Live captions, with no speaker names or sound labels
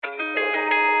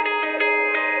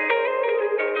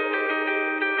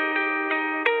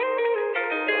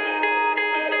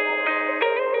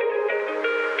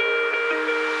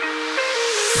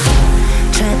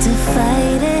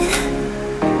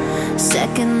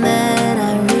second that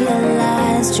I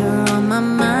realized you're on my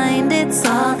mind, it's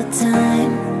all the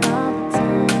time.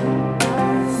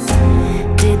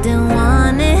 Didn't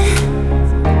want it,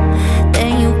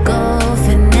 then you go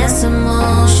finesse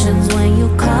emotions when you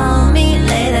call me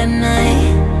late at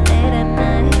night.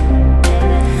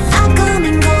 I come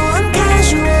and go, I'm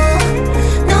casual,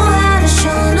 know how to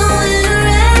show no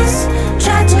interest.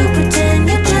 Try to pretend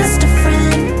you're just a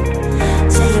friend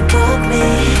till you broke me.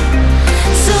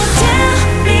 So tell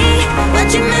me what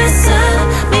you mess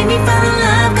up, made me fall in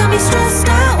love, got me stressed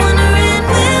out, wondering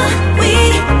will we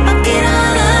fuck it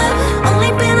all up?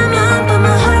 Only been a month but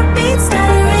my heart beats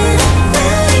stuttering.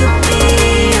 Will you be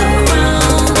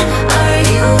around? Are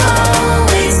you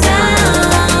always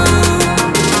down?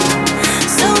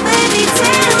 So baby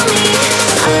tell me,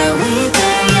 are we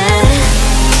there yet?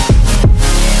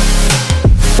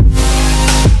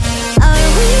 Are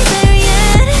we there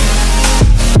yet?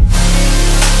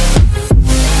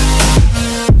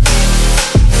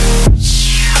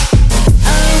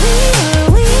 Are we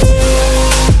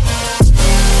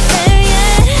there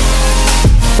yet?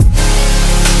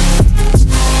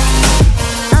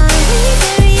 Are we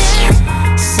there yet?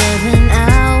 7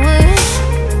 hours,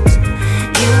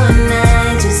 you and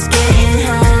I just getting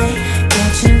high,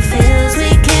 catching feels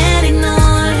we can't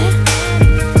ignore.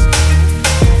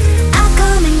 I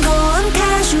come and go, I'm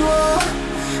casual,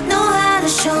 know how to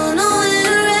show no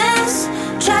interest.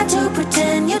 Try to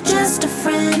pretend you're just a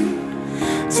friend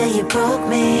till you broke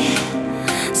me.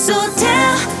 So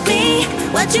tell me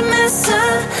what you mess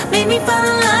up, made me fall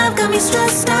in love, got me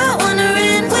stressed out,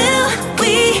 wondering will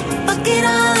we fuck it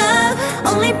all up?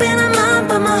 Only been a month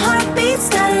but my